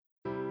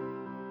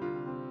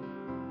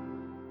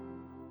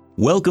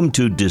Welcome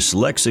to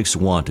Dyslexics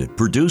Wanted,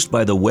 produced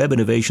by the Web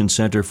Innovation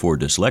Center for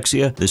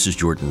Dyslexia. This is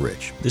Jordan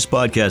Rich. This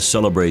podcast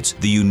celebrates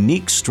the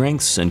unique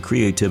strengths and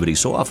creativity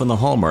so often the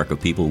hallmark of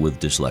people with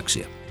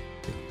dyslexia.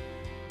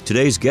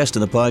 Today's guest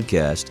in the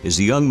podcast is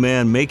a young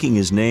man making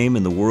his name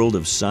in the world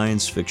of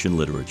science fiction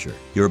literature.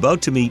 You're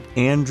about to meet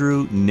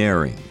Andrew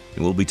Nearing,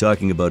 and we'll be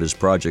talking about his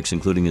projects,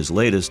 including his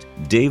latest,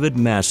 David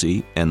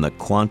Massey and the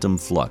Quantum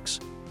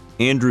Flux.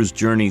 Andrew's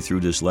journey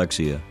through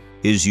dyslexia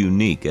is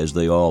unique, as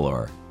they all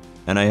are.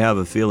 And I have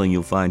a feeling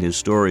you'll find his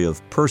story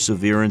of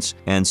perseverance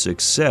and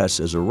success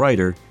as a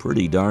writer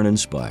pretty darn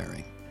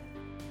inspiring.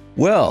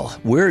 Well,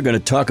 we're going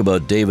to talk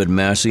about David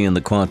Massey and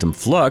the Quantum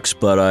Flux,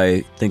 but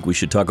I think we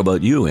should talk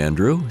about you,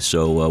 Andrew.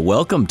 So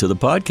welcome to the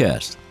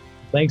podcast.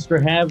 Thanks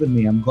for having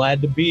me. I'm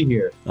glad to be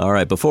here. All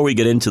right, before we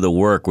get into the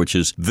work, which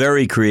is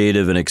very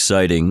creative and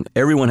exciting,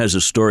 everyone has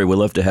a story. We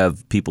love to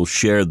have people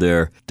share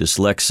their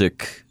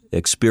dyslexic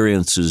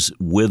experiences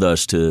with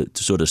us to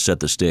sort of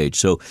set the stage.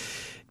 So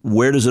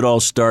where does it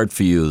all start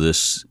for you,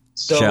 this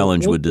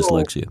challenge with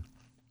dyslexia?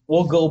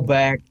 We'll go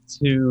back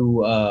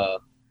to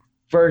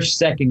first,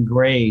 second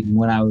grade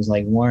when I was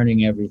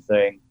learning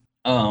everything.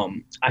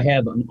 I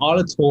have an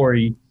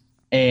auditory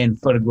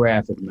and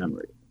photographic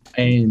memory.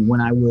 And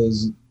when I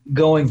was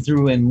going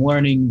through and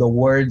learning the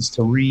words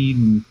to read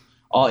and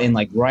all in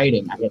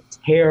writing, I had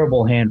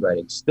terrible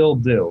handwriting, still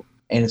do.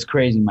 And it's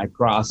crazy, my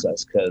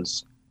process,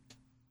 because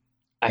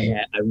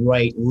I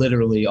write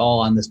literally all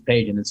on this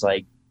page, and it's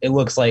it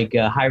looks like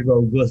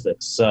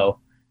hieroglyphics. So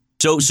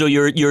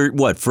you're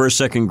what, first,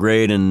 second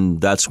grade,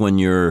 and that's when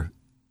you're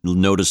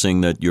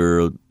noticing that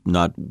you're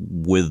not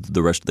with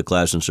the rest of the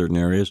class in certain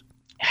areas?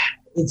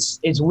 It's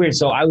weird.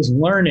 So I was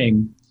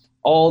learning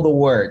all the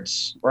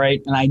words,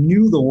 right? And I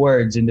knew the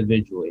words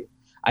individually.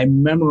 I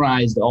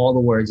memorized all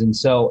the words. And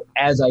so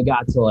as I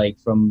got to I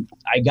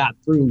got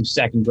through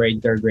second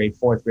grade, third grade,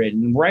 fourth grade,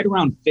 and right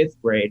around fifth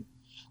grade,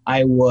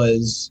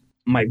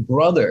 my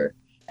brother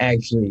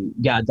actually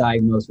got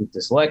diagnosed with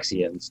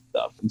dyslexia and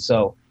stuff. And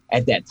so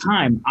at that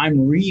time,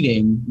 I'm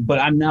reading, but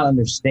I'm not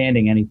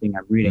understanding anything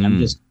I'm reading. I'm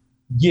just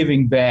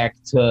giving back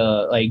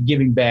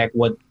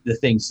what the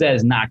thing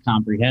says, not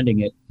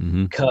comprehending it,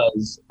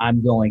 because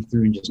I'm going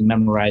through and just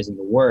memorizing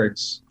the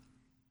words.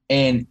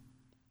 And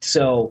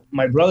so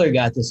my brother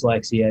got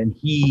dyslexia, and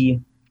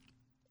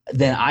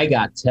then I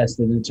got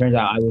tested, and it turns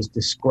out I was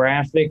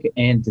dysgraphic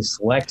and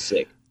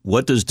dyslexic.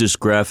 What does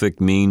dysgraphic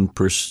mean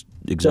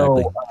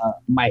exactly? So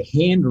my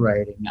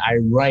handwriting, I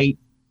write,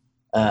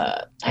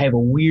 I have a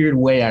weird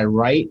way I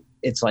write.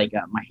 It's my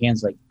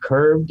hand's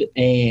curved,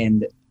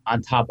 and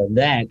on top of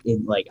that,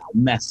 I'll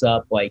mess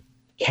up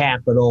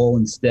capital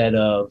instead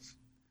of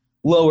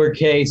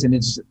lowercase, and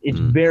it's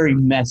very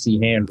messy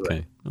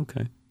handwriting.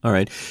 Okay. All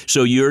right.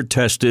 So you're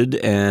tested,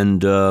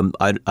 and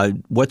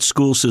what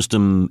school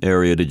system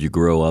area did you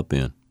grow up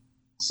in?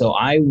 So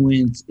I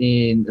went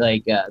in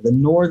the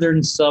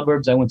northern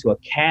suburbs. I went to a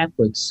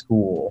Catholic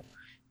school,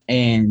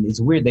 and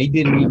it's weird. They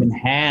didn't even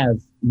have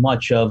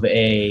much of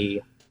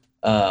a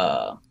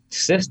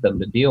system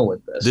to deal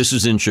with this. This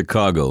is in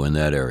Chicago, in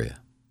that area?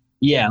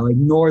 Yeah,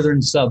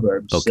 northern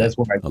suburbs. Okay. That's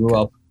where I grew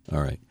up.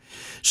 All right.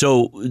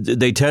 So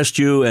they test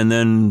you, and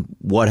then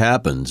what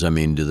happens? I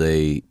mean, do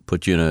they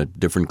put you in a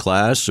different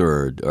class,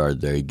 or are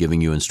they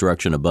giving you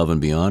instruction above and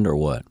beyond, or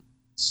what?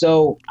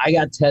 So I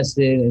got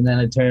tested, and then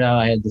it turned out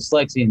I had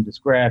dyslexia and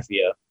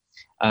dysgraphia.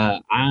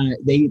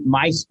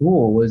 My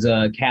school was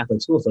a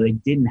Catholic school, so they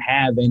didn't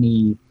have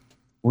any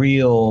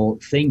real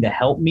thing to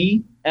help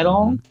me at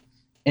all.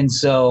 And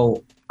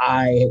so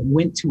I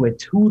went to a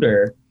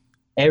tutor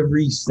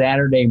every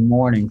Saturday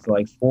morning for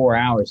 4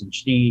 hours, and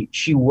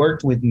she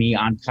worked with me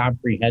on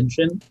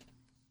comprehension,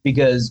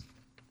 because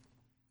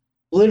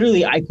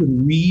literally I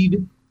could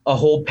read a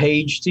whole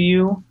page to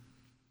you,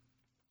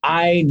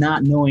 I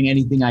not knowing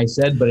anything I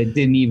said, but it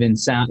didn't even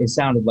sound, it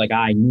sounded like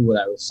I knew what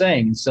I was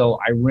saying. And so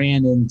I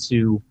ran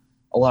into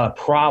a lot of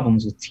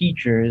problems with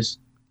teachers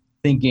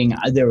thinking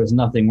there was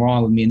nothing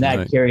wrong with me, and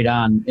that carried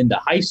on into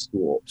high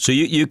school. So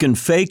you can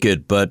fake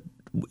it, but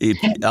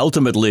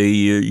ultimately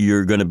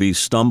you're going to be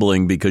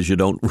stumbling because you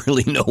don't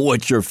really know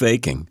what you're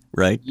faking,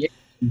 right? Yeah.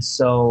 And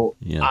so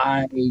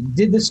I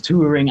did this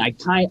tutoring. I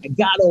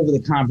got over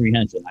the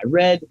comprehension. I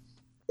read,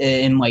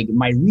 and my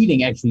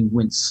reading actually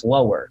went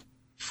slower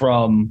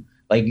from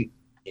I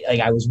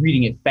was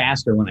reading it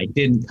faster when I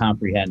didn't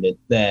comprehend it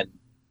than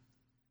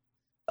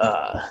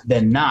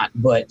not.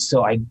 But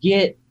so I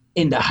get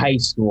into high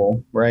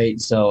school, right?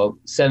 So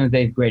 7th,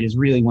 8th grade is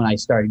really when I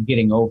started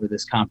getting over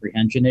this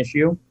comprehension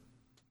issue.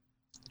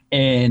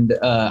 And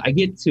I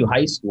get to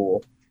high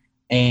school,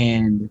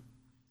 and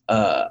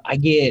I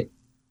get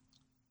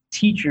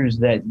teachers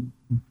that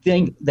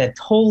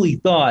totally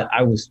thought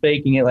I was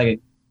faking it.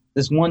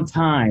 This one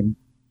time,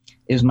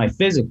 it was my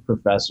physics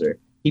professor.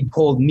 He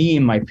pulled me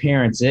and my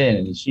parents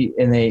in,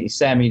 and they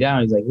sat me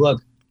down. He's like,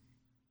 "Look,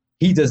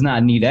 he does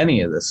not need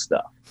any of this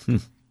stuff."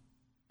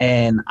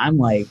 And I'm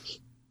like,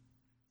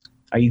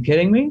 "Are you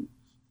kidding me?"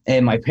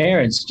 And my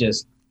parents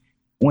just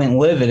went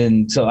livid.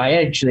 And so I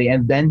actually,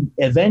 and then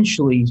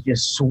eventually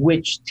just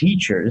switched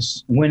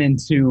teachers, went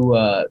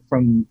into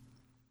from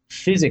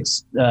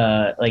physics,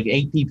 like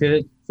AP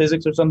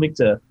physics or something,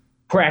 to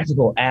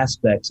practical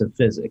aspects of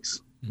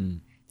physics.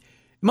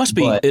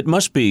 It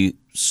must be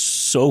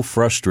so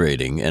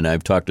frustrating, and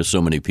I've talked to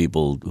so many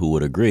people who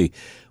would agree,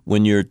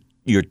 when you're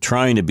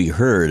trying to be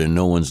heard and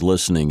no one's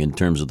listening in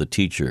terms of the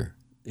teacher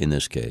in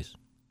this case.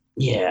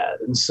 Yeah,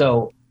 and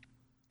so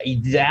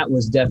that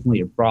was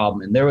definitely a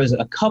problem. And there was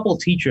a couple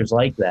teachers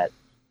like that,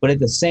 but at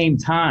the same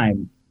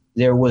time,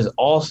 there was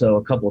also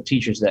a couple of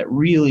teachers that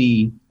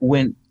really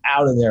went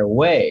out of their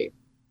way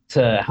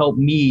to help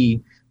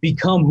me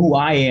become who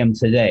I am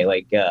today,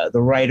 like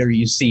the writer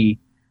you see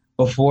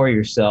before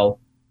yourself.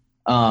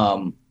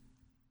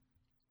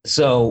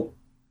 So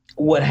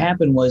what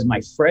happened was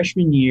my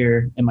freshman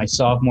year and my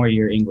sophomore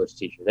year English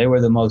teacher, they were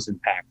the most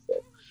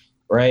impactful,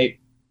 right?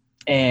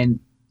 And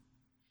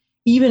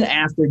even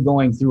after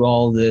going through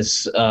all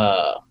this,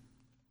 I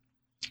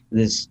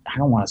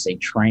don't want to say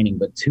training,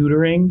 but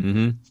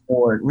tutoring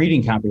for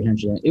reading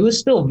comprehension, it was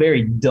still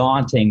very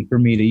daunting for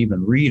me to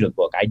even read a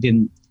book. I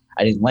didn't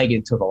like it.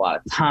 It took a lot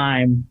of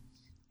time,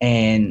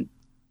 and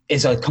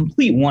it's a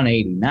complete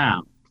 180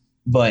 now.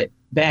 But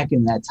back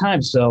in that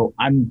time, so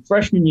I'm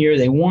freshman year,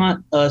 they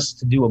want us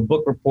to do a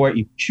book report.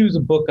 You choose a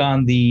book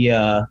on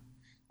the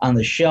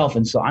shelf,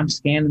 and so I'm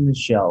scanning the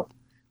shelf,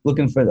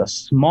 looking for the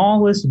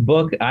smallest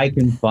book I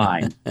can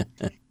find,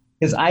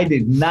 because I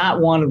did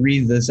not want to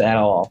read this at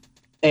all.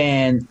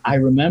 And I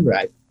remember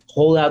I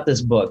pulled out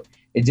this book.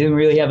 It didn't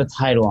really have a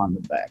title on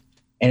the back,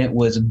 and it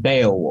was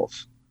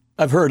Beowulf.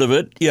 I've heard of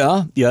it.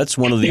 Yeah, it's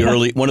one of the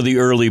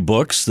early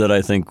books that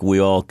I think we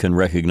all can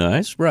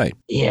recognize. Right.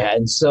 Yeah,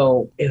 and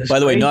so it was. By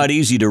the way, not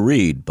easy to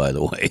read. By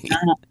the way,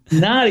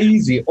 not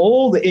easy.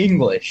 Old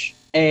English,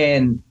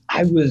 and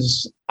I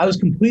was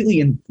completely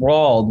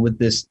enthralled with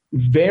this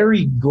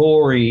very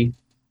gory,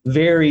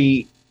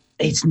 it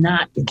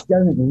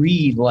doesn't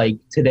read like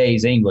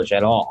today's English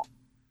at all.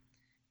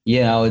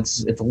 You know,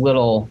 it's a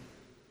little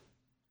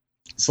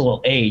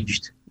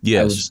aged.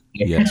 Yes,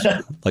 yes,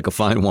 like a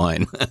fine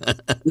wine.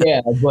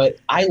 Yeah, but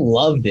I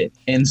loved it.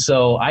 And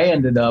so I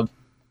ended up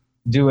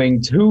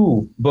doing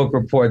 2 book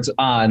reports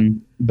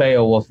on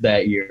Beowulf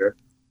that year.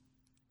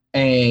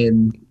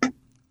 And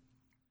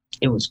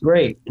it was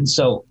great. And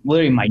so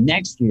literally my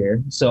next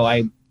year, so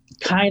I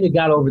kind of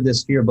got over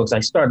this fear of books.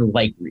 I started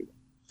like reading.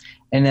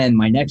 And then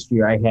my next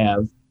year I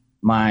have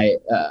my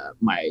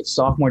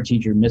sophomore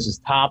teacher,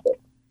 Mrs. Topple.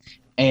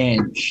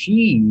 And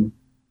she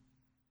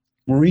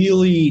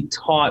really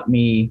taught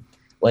me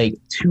like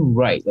to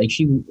write. Like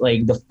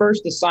the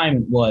first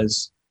assignment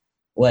was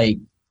like,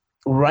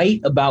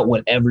 write about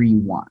whatever you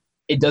want.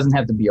 It doesn't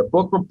have to be a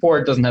book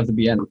report. It doesn't have to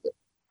be anything.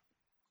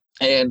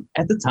 And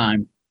at the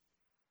time,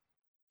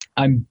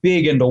 I'm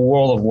big into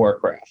World of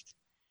Warcraft.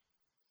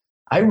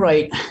 I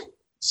write.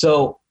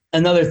 So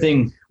another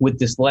thing with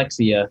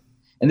dyslexia,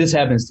 and this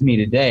happens to me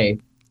today,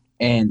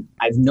 and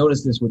I've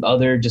noticed this with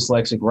other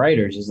dyslexic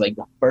writers, is like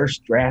the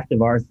first draft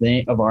of our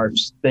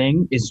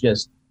thing is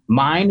just,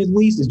 mine at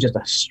least, is just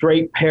a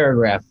straight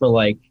paragraph for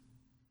like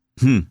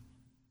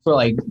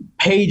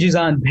pages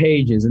on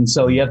pages. And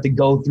so you have to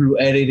go through,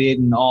 edit it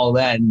and all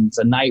that, and it's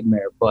a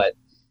nightmare. But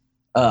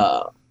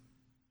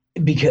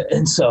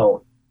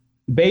so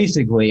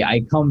basically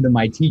I come to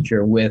my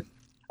teacher with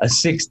a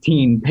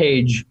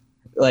 16-page,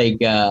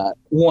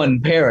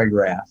 one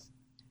paragraph.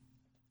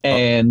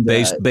 And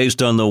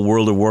based on the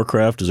World of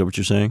Warcraft, is that what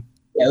you're saying?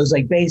 Yeah, it was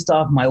like based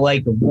off my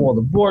like of World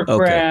of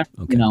Warcraft.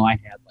 Okay. You know, I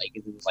had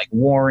it was like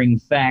warring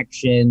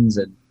factions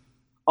and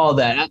all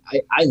that.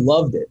 I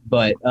loved it,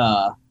 but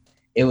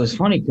it was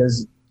funny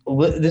because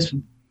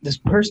this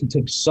person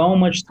took so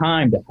much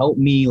time to help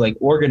me like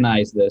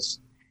organize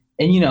this,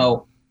 and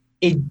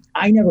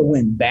I never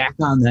went back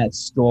on that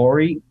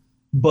story,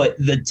 but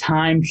the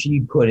time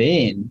she put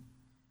in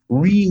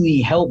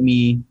really helped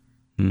me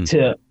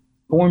to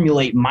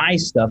formulate my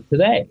stuff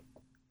today.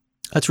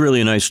 That's really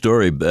a nice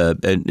story,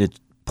 and it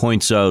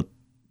points out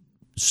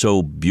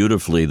so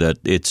beautifully that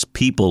it's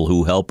people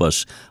who help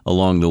us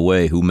along the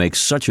way who make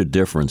such a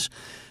difference.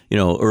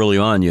 Early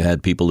on you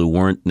had people who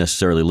weren't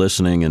necessarily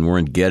listening and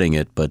weren't getting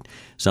it, but it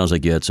sounds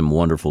like you had some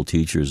wonderful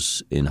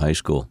teachers in high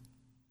school.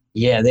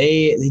 Yeah,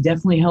 they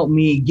definitely helped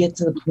me get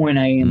to the point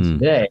I am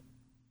today.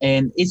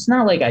 And it's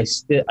not like I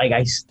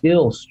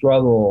still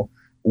struggle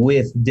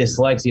with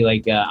dyslexia.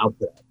 Like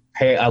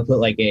I'll put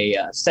like a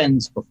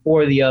sentence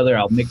before the other.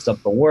 I'll mix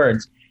up the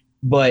words,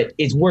 but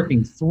it's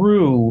working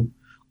through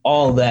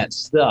all that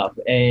stuff.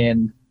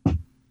 And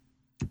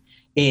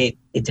it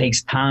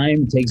takes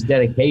time, it takes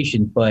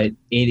dedication, but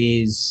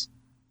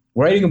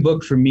writing a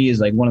book for me is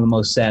like one of the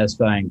most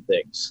satisfying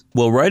things.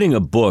 Well, writing a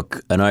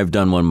book, and I've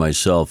done one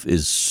myself,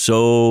 is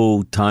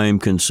so time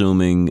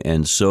consuming,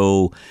 and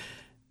so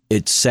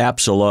it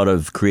saps a lot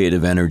of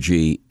creative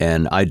energy,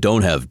 and I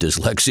don't have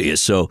dyslexia.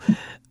 So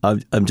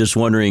I'm just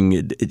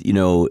wondering,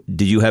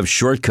 do you have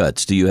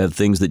shortcuts? Do you have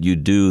things that you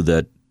do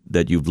that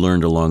you've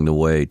learned along the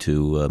way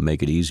to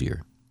make it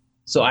easier?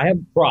 So I have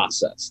a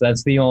process.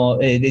 That's the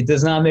only, it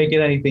does not make it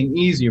anything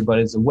easier, but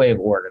it's a way of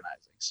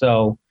organizing.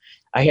 So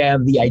I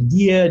have the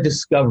idea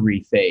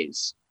discovery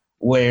phase,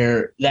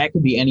 where that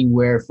could be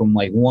anywhere from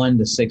like 1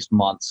 to 6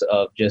 months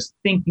of just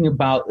thinking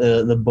about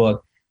the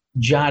book,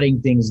 jotting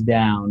things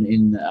down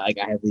in, like,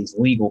 I have these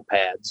legal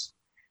pads.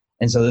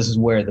 And so this is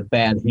where the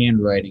bad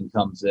handwriting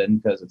comes in,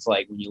 because it's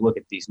like when you look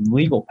at these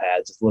legal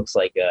pads, it looks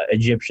like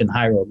Egyptian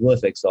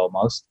hieroglyphics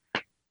almost.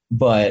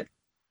 But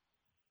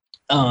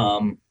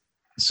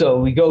so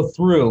we go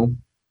through,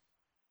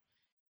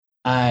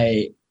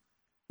 I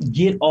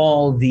get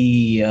all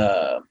the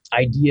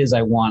ideas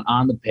I want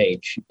on the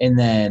page. And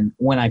then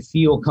when I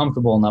feel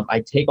comfortable enough,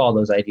 I take all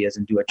those ideas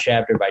and do a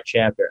chapter by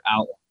chapter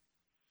outline.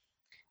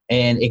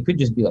 And it could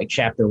just be like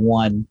chapter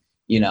 1,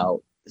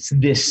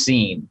 this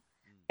scene.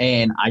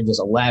 And I just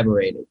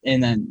elaborate it.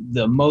 And then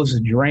the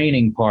most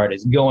draining part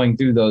is going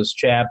through those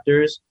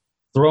chapters,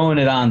 throwing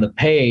it on the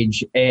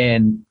page.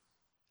 And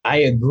I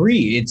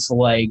agree. It's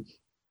like,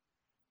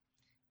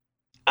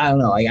 I don't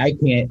know. Like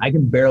I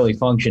can barely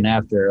function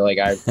after like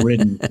I've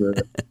written for,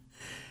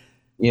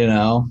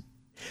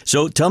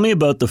 So tell me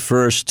about the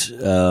first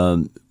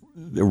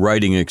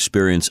writing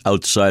experience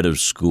outside of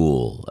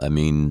school. I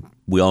mean,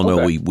 we all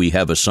know we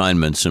have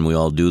assignments and we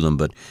all do them,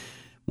 but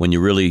when you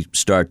really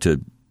start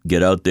to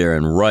get out there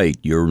and write,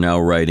 you're now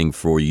writing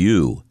for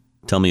you.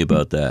 Tell me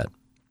about that.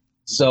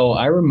 So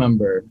I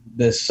remember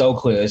this so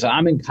clearly. So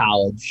I'm in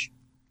college.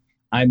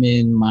 I'm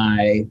in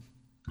I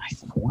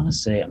want to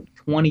say I'm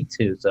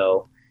 22.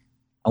 So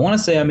I want to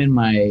say I'm in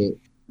my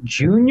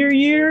junior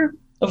year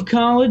of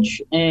college,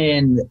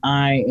 and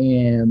I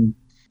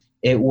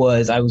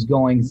was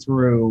going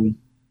through,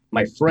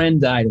 my friend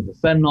died of a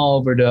fentanyl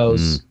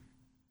overdose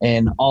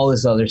and all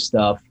this other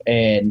stuff.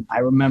 And I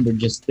remember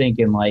just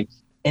thinking like,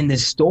 and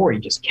this story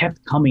just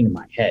kept coming to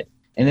my head.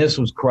 And this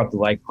was Corrupted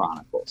Light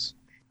Chronicles.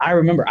 I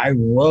remember I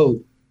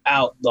wrote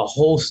out the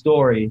whole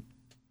story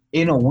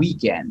in a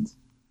weekend,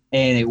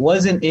 and it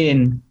wasn't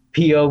in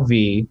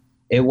POV.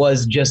 It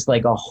was just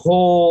like a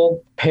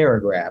whole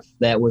paragraph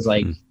that was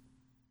like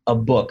a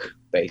book,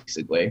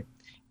 basically.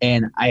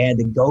 And I had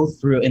to go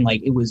through, and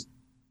like, it was,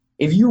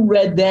 if you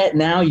read that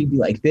now, you'd be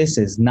like, this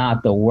is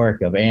not the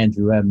work of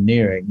Andrew M.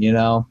 Nearing,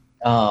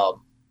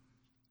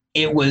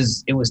 It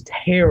was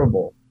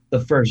terrible, the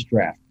first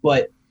draft,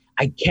 but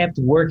I kept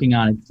working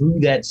on it through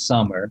that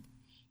summer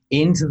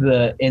and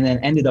then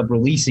ended up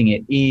releasing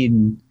it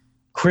in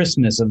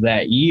Christmas of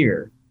that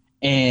year.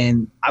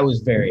 And I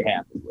was very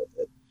happy with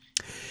it.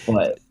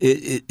 But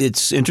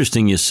it's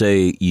interesting you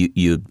say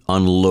you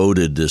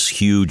unloaded this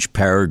huge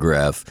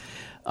paragraph.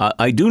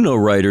 I do know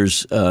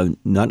writers,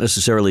 not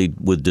necessarily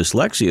with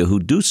dyslexia, who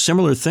do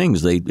similar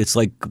things. It's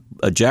like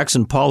a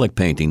Jackson Pollock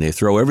painting. They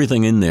throw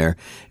everything in there,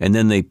 and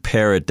then they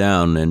pare it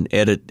down and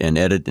edit and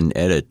edit and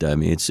edit. I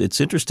mean, it's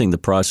interesting the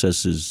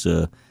processes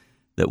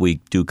that we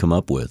do come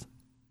up with.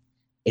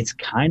 It's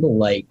kind of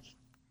like,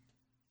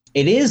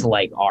 it is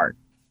like art,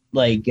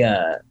 like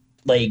a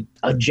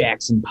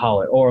Jackson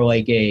Pollock, or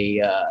like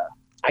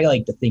I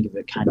like to think of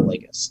it kind of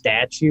like a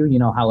statue. You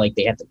know how like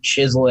they have to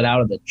chisel it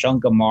out of the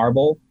chunk of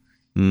marble.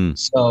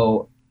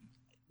 So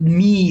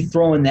me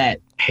throwing that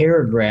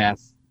paragraph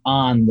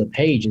on the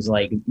page is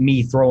like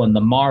me throwing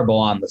the marble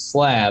on the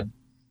slab,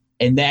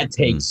 and that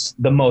takes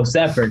the most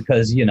effort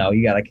because, you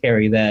got to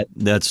carry that.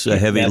 That's a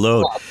heavy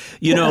load.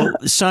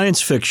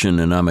 Science fiction,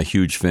 and I'm a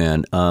huge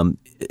fan,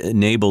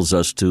 enables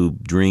us to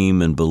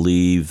dream and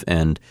believe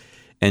and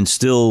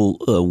still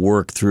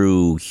work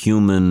through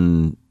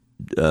human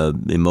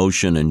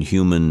emotion and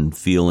human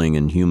feeling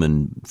and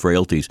human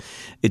frailties.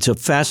 It's a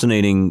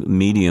fascinating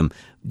medium.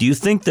 Do you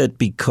think that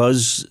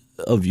because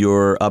of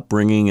your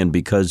upbringing and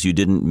because you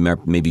didn't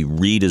maybe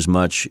read as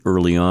much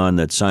early on,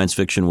 that science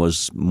fiction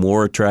was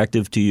more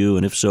attractive to you?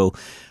 And if so,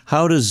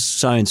 how does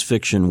science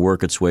fiction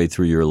work its way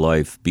through your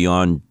life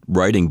beyond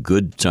writing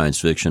good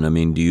science fiction? I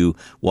mean, do you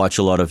watch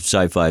a lot of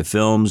sci-fi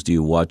films? Do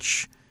you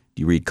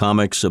read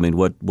comics? I mean,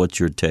 what's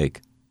your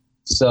take?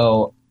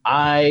 So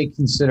I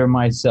consider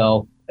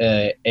myself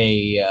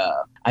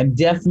I'm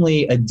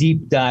definitely a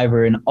deep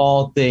diver in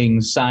all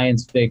things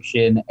science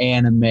fiction,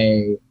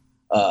 anime,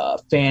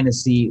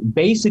 fantasy.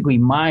 Basically,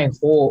 my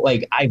whole,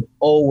 like, I've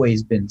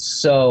always been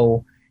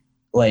so,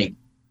 like,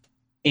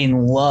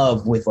 in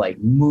love with, like,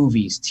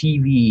 movies,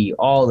 TV,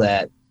 all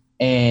that.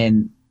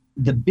 And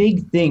the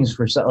big things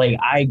like,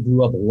 I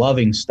grew up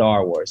loving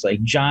Star Wars,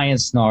 like,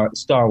 giant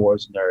Star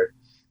Wars nerd.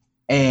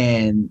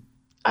 And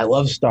I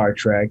love Star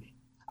Trek.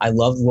 I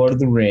love Lord of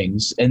the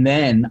Rings. And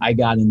then I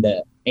got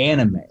into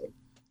anime.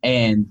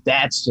 And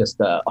that's just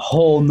a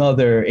whole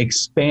nother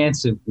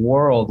expansive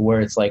world where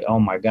it's like, oh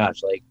my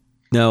gosh, like.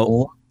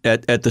 Now,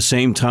 at the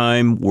same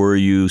time, were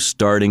you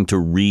starting to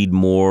read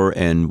more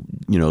and,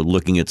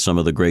 looking at some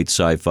of the great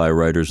sci-fi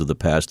writers of the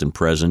past and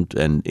present?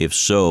 And if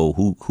so,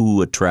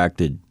 who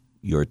attracted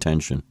your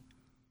attention?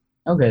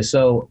 Okay,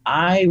 so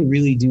I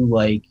really do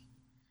like,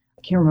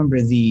 I can't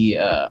remember the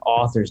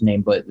author's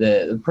name, but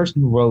the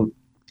person who wrote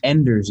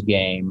Ender's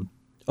Game.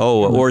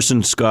 Oh,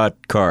 Orson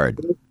Scott Card.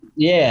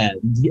 Yeah,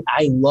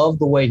 I love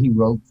the way he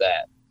wrote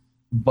that.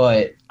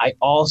 but I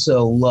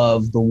also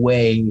love the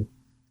way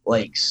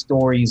like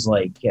stories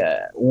like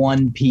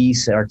One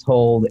Piece are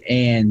told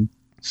and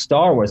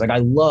Star Wars. Like I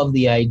love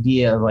the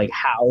idea of like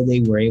how they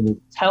were able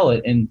to tell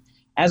it. And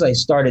as I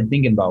started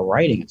thinking about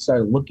writing, I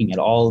started looking at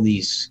all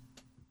these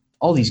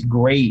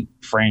great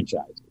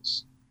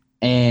franchises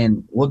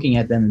and looking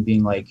at them and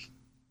being like,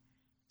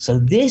 so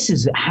this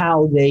is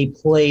how they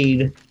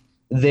played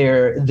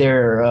their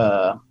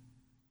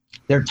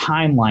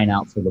timeline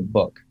out for the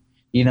book.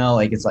 You know,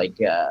 like it's like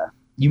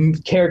you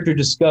character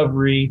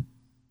discovery,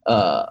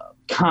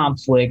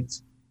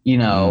 conflict, you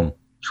know,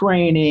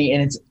 training,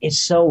 and it's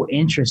so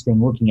interesting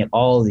looking at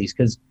all of these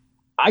because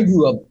I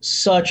grew up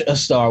such a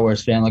Star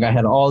Wars fan. Like I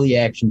had all the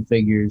action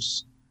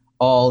figures,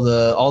 all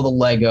the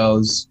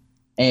Legos,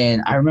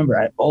 and I remember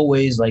I'd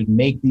always like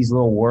make these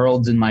little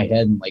worlds in my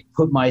head and like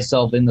put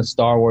myself in the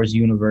Star Wars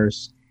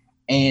universe.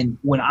 And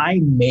when I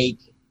make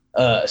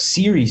a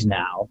series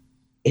now,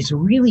 it's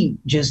really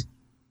just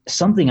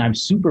something I'm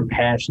super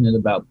passionate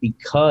about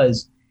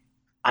because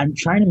I'm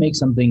trying to make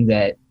something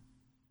that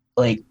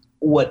like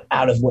what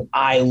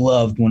I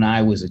loved when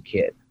I was a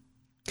kid.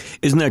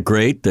 Isn't that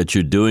great that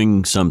you're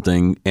doing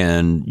something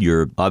and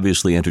you're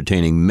obviously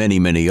entertaining many,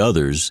 many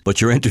others, but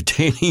you're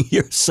entertaining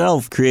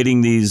yourself,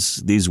 creating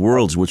these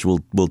worlds, which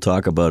we'll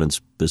talk about in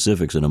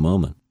specifics in a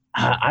moment.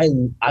 I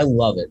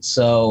love it.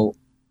 So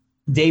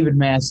David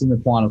Massey and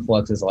the Quantum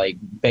Flux is like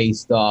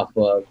based off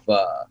of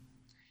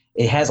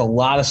it has a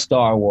lot of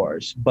Star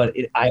Wars, but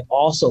I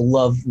also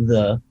love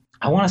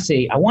I want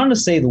to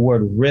say the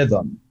word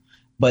rhythm,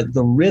 but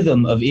the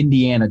rhythm of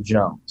Indiana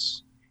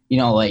Jones. You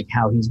know, like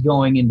how he's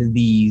going into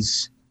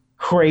these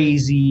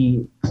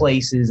crazy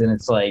places and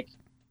it's like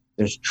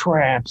there's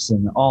traps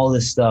and all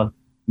this stuff.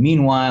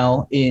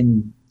 Meanwhile,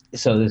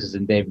 so this is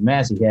in David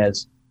Massey, he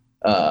has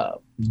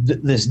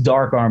this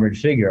dark armored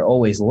figure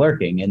always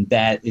lurking, and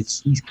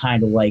he's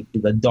kind of like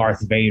the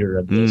Darth Vader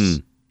of this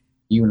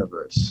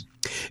universe.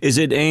 Is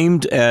it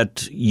aimed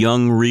at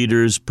young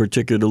readers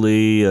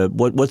particularly?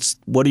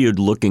 What are you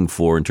looking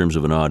for in terms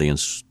of an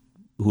audience?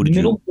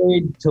 Middle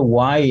grade to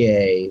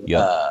YA.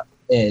 Yeah.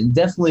 And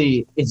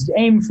definitely, it's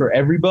aimed for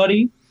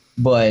everybody,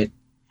 but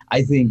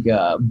I think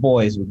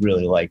boys would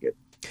really like it.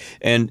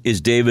 And is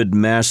David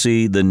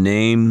Massey, the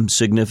name,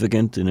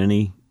 significant in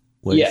any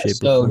way, shape, or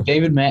form? So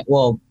David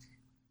well,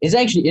 it's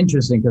actually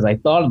interesting because I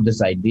thought of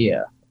this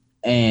idea,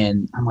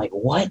 and I'm like,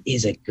 what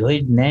is a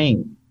good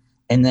name?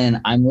 And then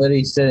I'm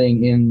literally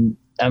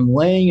I'm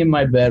laying in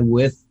my bed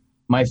with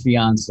my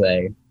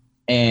fiance,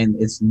 and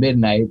it's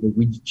midnight.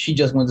 She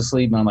just went to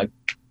sleep, and I'm like,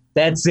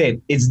 that's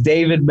it. It's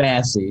David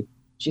Massey.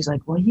 She's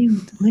like, will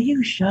you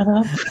shut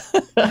up?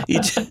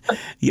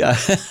 Yeah.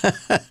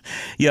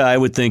 Yeah, I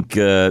would think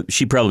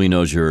she probably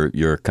knows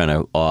you're kind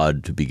of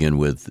odd to begin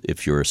with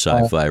if you're a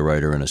sci-fi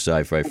writer and a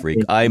sci-fi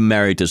freak. I'm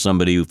married to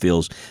somebody who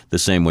feels the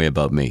same way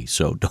about me,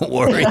 so don't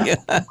worry.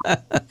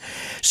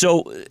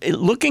 So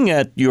looking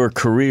at your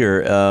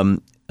career,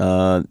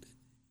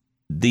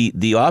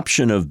 the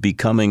option of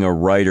becoming a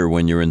writer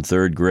when you're in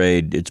third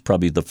grade, it's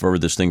probably the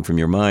furthest thing from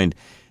your mind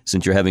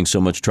since you're having so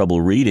much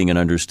trouble reading and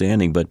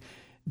understanding, but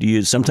do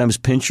you sometimes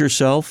pinch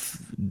yourself,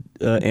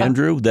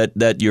 Andrew,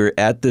 that you're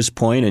at this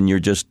point and you're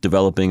just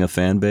developing a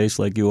fan base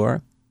like you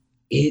are?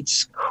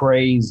 It's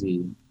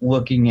crazy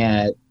looking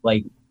at,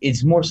 like,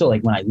 it's more so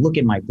like when I look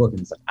at my book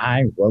and it's like,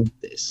 I wrote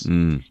this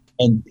and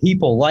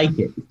people like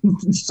it.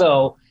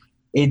 So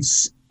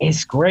it's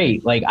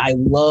great. Like, I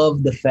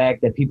love the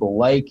fact that people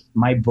like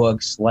my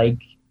books, like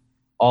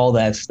all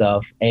that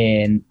stuff.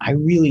 And I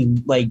really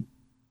I'm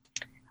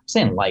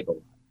saying like a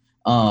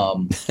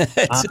lot.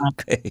 It's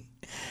okay.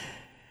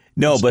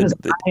 No, but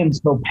I am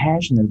so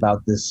passionate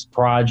about this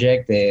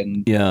project,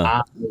 and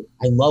I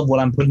love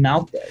what I'm putting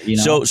out there. You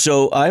know.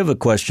 So I have a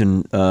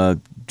question,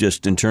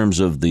 just in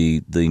terms of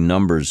the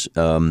numbers.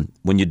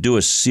 When you do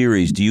a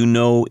series, do you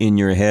know in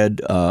your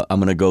head, I'm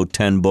going to go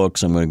 10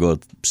 books, I'm going to go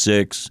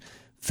 6,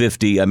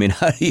 50? I mean,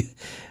 how do you,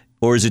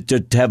 or is it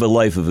to have a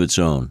life of its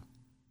own?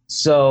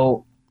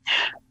 So,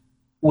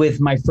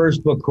 with my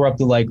first book,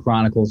 Corrupted Light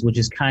Chronicles, which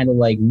is kind of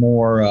like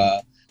more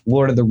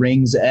Lord of the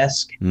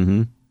Rings-esque.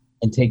 Mm-hmm.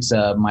 And takes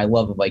my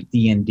love of like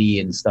D&D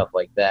and stuff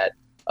like that.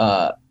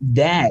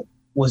 That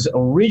was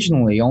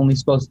originally only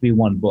supposed to be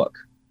one book.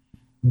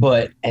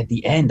 But at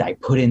the end, I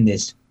put in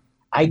this,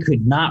 I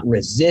could not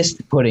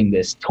resist putting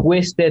this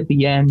twist at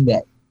the end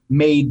that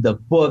made the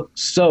book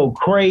so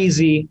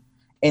crazy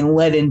and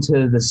led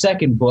into the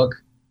second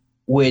book,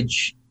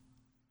 which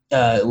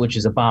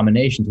is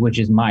Abominations, which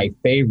is my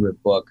favorite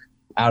book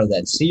out of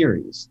that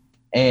series.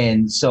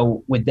 And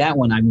so with that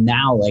one, I'm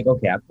now like,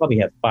 okay, I probably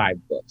have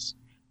 5 books.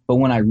 But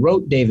when I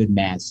wrote David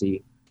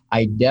Massey,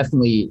 I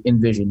definitely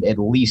envisioned at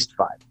least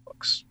 5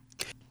 books.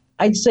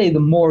 I'd say the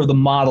more of the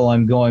model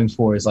I'm going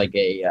for is like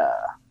at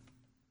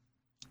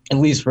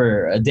least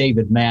for a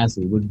David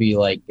Massey, would be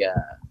like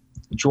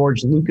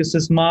George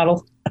Lucas's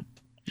model.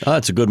 Oh,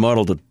 it's a good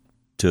model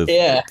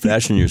to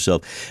fashion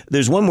yourself.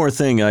 There's one more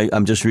thing.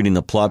 I'm just reading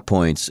the plot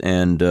points,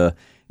 and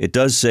it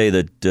does say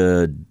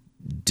that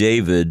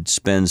David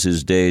spends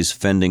his days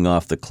fending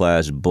off the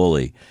class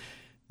bully.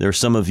 There's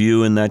some of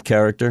you in that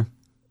character?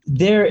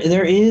 There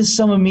is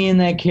some of me in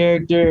that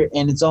character,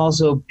 and it's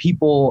also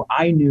people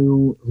I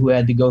knew who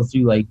had to go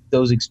through like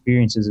those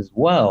experiences as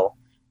well.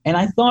 And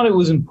I thought it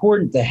was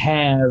important to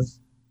have,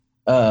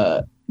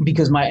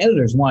 because my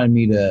editors wanted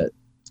me to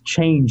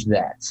change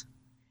that.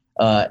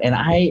 And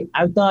I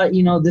thought,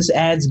 this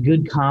adds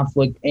good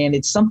conflict, and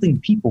it's something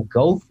people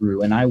go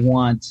through, and I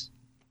want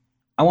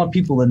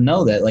people to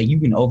know that like you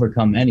can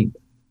overcome anything.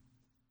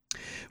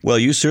 Well,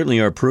 you certainly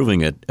are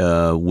proving it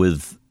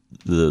with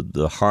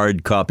the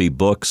hard copy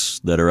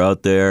books that are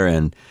out there,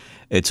 and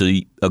it's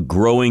a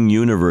growing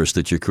universe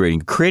that you're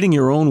creating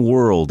your own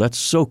world. That's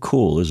so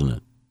cool, isn't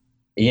it?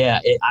 Yeah,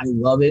 I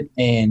love it,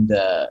 and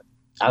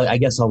I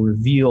guess I'll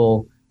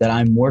reveal that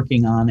I'm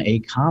working on a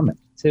comic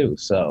too.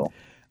 So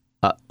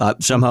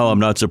somehow I'm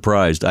not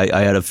surprised.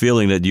 I had a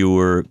feeling that you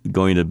were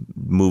going to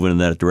move in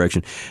that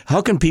direction.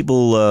 How can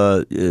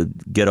people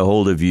get a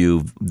hold of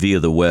you via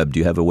the web? Do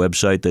you have a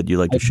website that you'd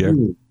like to share?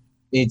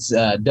 It's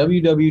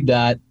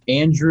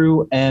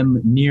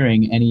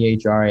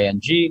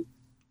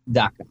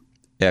www.andrewmnehrang.com.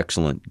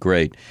 Excellent.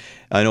 Great.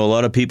 I know a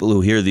lot of people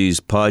who hear these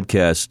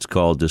podcasts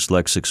called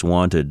Dyslexics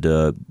Wanted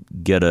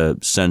get a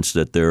sense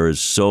that there is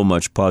so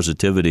much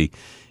positivity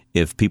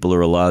if people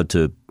are allowed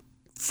to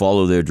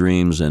follow their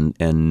dreams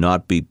and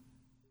not be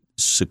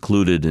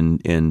secluded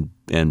and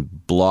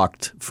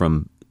blocked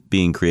from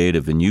being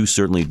creative. And you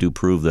certainly do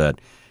prove that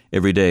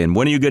every day. And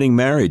when are you getting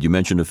married? You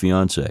mentioned a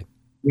fiance.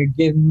 We're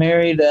getting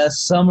married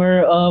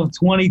summer of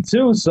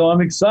 22, so I'm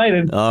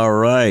excited. All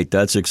right.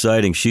 That's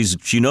exciting.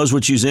 She knows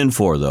what she's in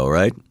for, though,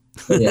 right?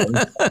 Yeah.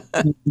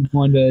 We're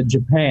going to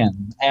Japan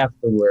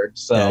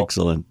afterwards. So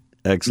Excellent.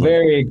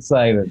 Very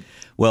excited.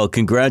 Well,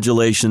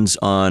 congratulations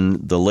on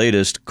the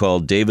latest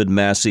called David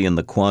Massey and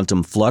the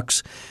Quantum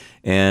Flux.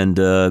 And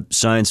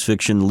science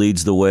fiction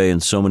leads the way in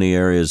so many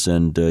areas,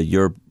 and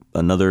you're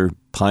another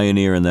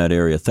pioneer in that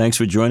area. Thanks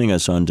for joining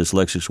us on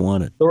Dyslexics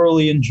Wanted.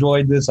 Thoroughly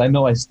enjoyed this. I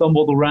know I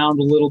stumbled around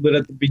a little bit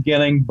at the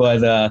beginning,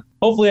 but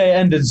hopefully I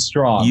ended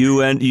strong.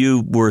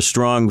 You were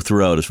strong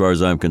throughout, as far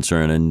as I'm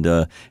concerned.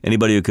 And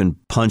anybody who can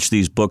punch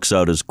these books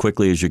out as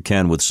quickly as you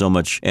can with so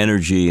much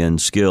energy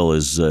and skill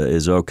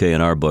is okay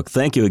in our book.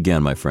 Thank you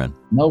again, my friend.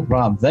 No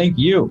problem. Thank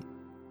you.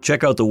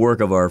 Check out the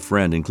work of our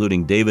friend,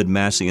 including David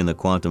Massey and the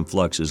Quantum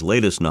Flux, his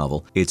latest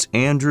novel. It's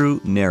Andrew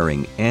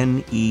Nehring,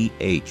 Nehring.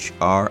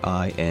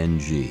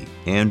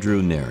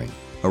 Andrew Nehring,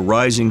 a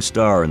rising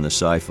star in the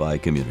sci-fi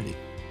community.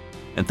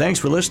 And thanks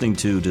for listening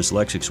to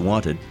Dyslexics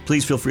Wanted.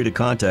 Please feel free to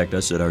contact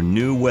us at our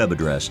new web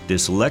address,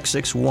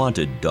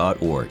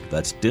 dyslexicswanted.org.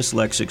 That's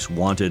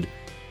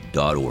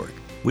dyslexicswanted.org.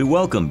 We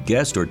welcome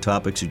guest or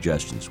topic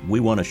suggestions.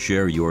 We want to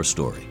share your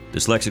story.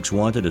 Dyslexics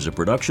Wanted is a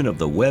production of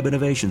the Web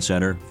Innovation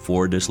Center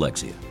for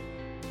Dyslexia.